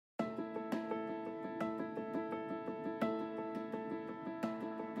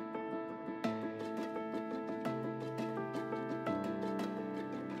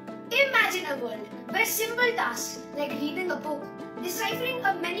Imagine a world where simple tasks like reading a book, deciphering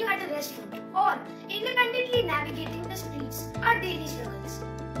a menu at a restaurant, or independently navigating the streets are daily struggles.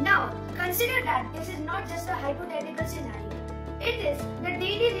 Now, consider that this is not just a hypothetical scenario. It is the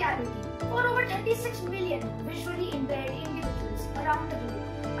daily reality for over 36 million visually impaired individuals around the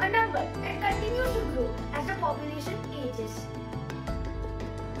globe, a number that continues to grow as the population ages.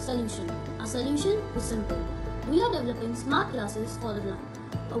 Solution. Our solution is simple. We are developing smart glasses for the blind,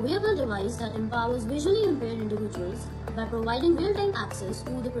 a wearable device that empowers visually impaired individuals by providing real-time access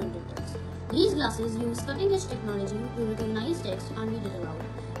to the printed text. These glasses use cutting-edge technology to recognize text and read it aloud.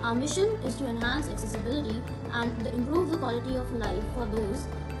 Our mission is to enhance accessibility and improve the quality of life for those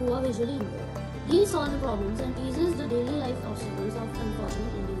who are visually impaired. These solve the problems and eases the daily life obstacles of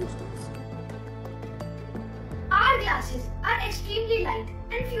unfortunate individuals. Our glasses are extremely light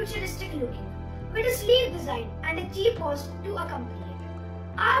and futuristic looking, with a sleek design and a cheap cost to accompany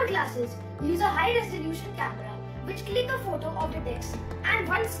it. Our glasses use a high-resolution camera which clicks a photo of the text, and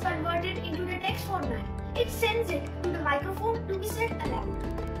once converted into the text format, it sends it to the microphone to be said aloud.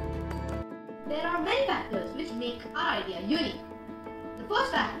 There are many factors which make our idea unique. The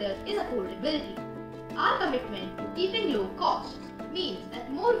first factor is affordability. Our commitment to keeping low costs means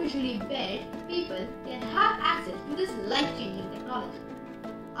that more visually impaired people can have access to this life-changing technology.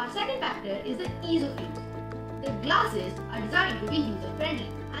 Our second factor is the ease of use. The glasses are designed to be user-friendly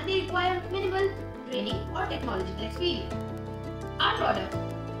and they require minimal training or technological experience. Our product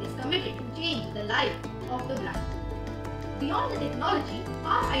is committed to change the life of the blind. Beyond the technology,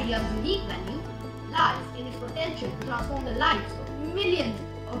 our idea's unique value lies in its potential to transform the lives of millions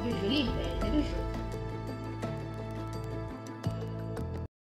of visually impaired individuals.